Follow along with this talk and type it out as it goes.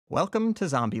Welcome to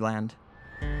Zombieland.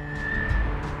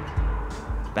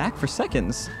 Back for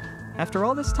seconds. After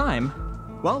all this time,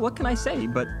 well, what can I say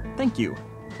but thank you.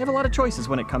 We have a lot of choices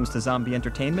when it comes to zombie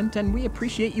entertainment, and we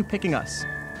appreciate you picking us.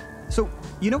 So,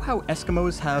 you know how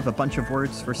Eskimos have a bunch of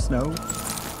words for snow?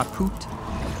 Aput,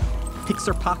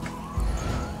 Pixarpak,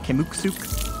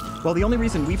 Kemuksuk? Well, the only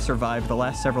reason we've survived the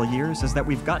last several years is that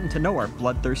we've gotten to know our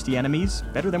bloodthirsty enemies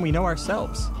better than we know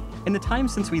ourselves. In the time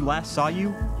since we last saw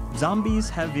you, zombies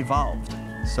have evolved,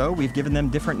 so we've given them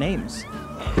different names.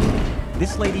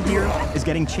 This lady here is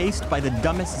getting chased by the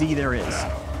dumbest Z there is,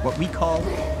 what we call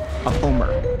a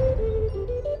homer.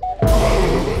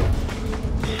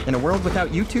 In a world without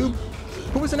YouTube,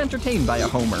 who wasn't entertained by a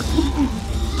homer?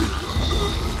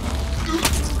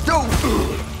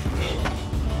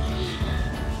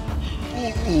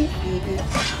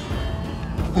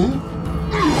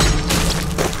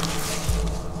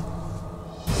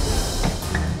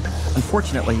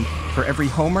 Unfortunately, for every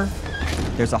Homer,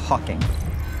 there's a Hawking,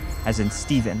 as in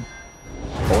Steven.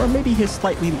 Or maybe his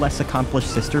slightly less accomplished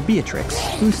sister Beatrix,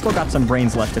 who's still got some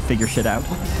brains left to figure shit out.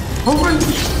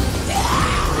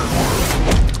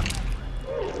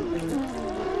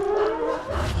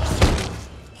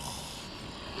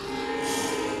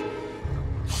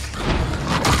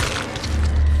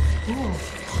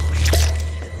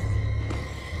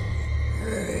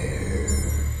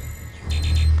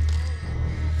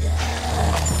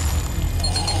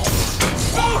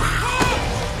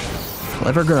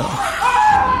 Clever girl.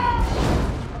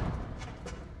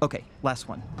 Okay, last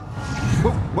one.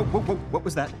 Whoa, whoa, whoa, whoa, what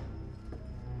was that?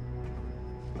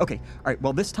 Okay, all right,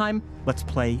 well this time, let's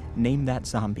play Name That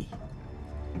Zombie.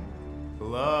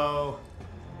 Hello?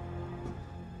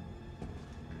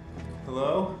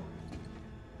 Hello?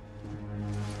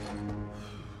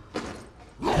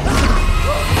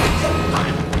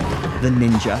 The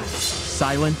ninja.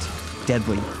 Silent,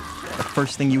 deadly. The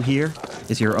first thing you hear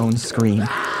is your own scream.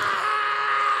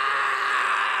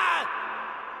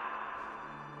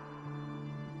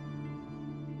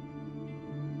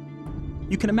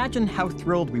 You can imagine how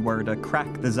thrilled we were to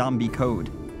crack the zombie code.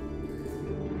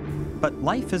 But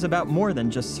life is about more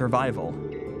than just survival.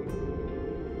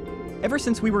 Ever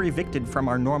since we were evicted from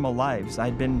our normal lives,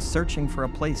 I'd been searching for a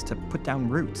place to put down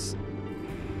roots.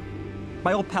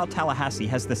 My old pal Tallahassee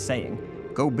has this saying,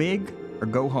 go big or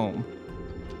go home.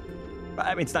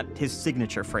 I mean, it's not his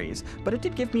signature phrase, but it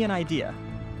did give me an idea.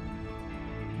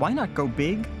 Why not go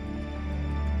big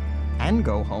and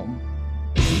go home?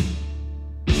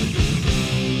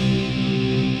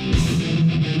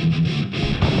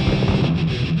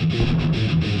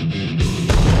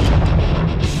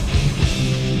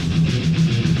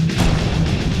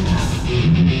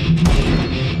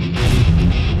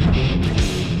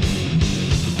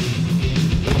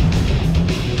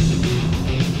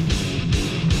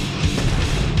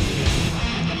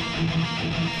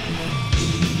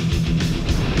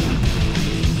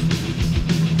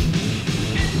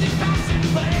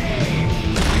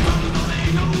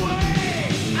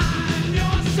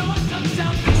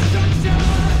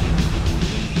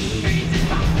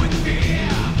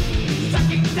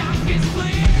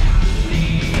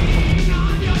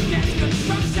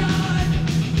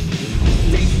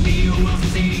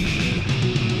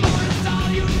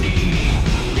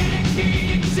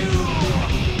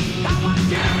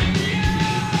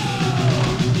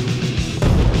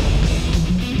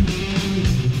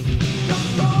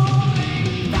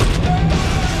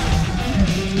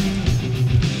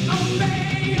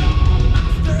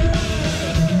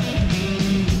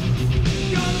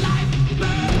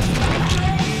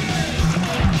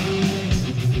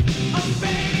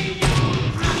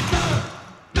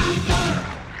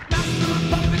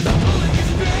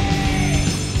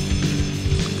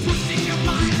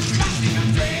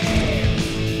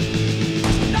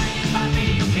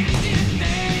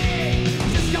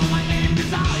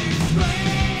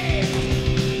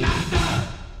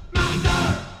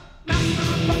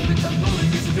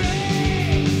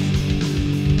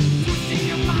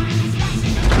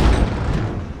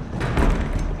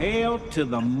 Hail to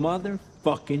the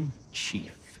motherfucking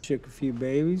chief. Shook a few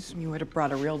babies. You would have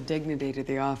brought a real dignity to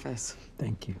the office.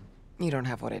 Thank you. You don't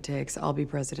have what it takes. I'll be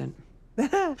president.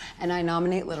 And I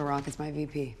nominate Little Rock as my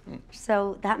VP.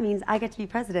 So that means I get to be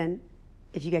president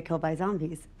if you get killed by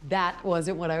zombies. That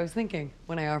wasn't what I was thinking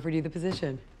when I offered you the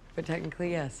position. But technically,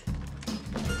 yes.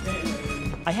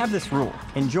 I have this rule,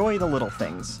 enjoy the little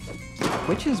things,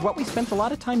 which is what we spent a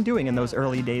lot of time doing in those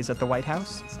early days at the White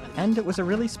House. And it was a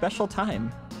really special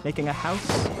time, making a house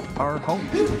our home.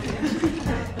 Happy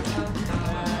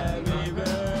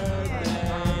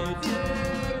birthday to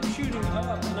you. Shooting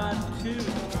up, not to.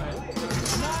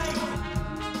 Night.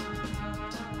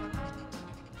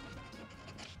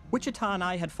 Wichita and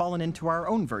I had fallen into our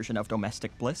own version of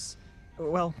domestic bliss.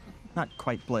 Well, not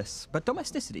quite bliss, but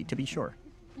domesticity, to be sure.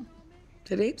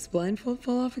 Did Abe's blindfold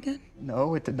fall off again?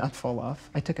 No, it did not fall off.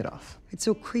 I took it off. It's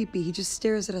so creepy. He just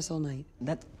stares at us all night.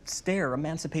 That stare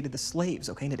emancipated the slaves,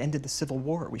 okay, and it ended the Civil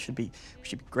War. We should be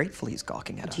grateful he's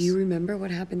gawking at us. Do you remember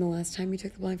what happened the last time you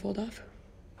took the blindfold off?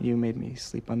 You made me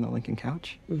sleep on the Lincoln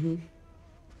couch? Mm-hmm.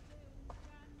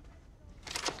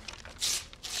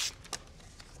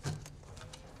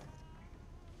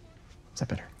 Is that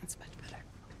better? That's much better.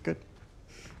 Good.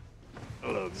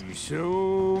 I love you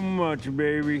so much,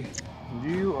 baby.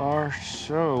 You are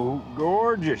so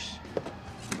gorgeous.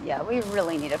 Yeah, we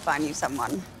really need to find you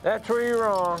someone. That's where you're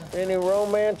wrong. Any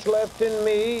romance left in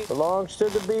me belongs to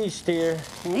the beast here.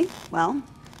 Okay, well,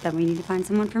 then we need to find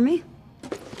someone for me.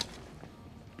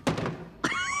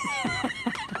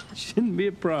 Shouldn't be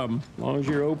a problem, as long as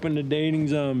you're open to dating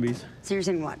zombies. So you're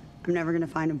saying what? I'm never gonna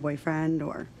find a boyfriend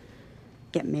or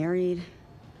get married,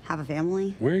 have a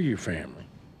family? We're your family,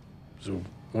 so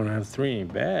 1 out of 3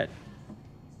 ain't bad.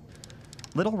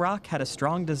 Little Rock had a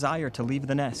strong desire to leave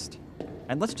the nest.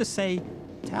 And let's just say,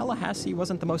 Tallahassee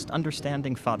wasn't the most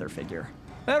understanding father figure.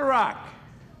 Let rock.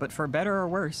 But for better or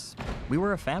worse, we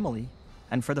were a family.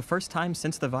 And for the first time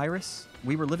since the virus,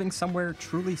 we were living somewhere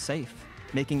truly safe,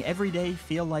 making every day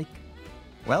feel like,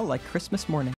 well, like Christmas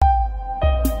morning.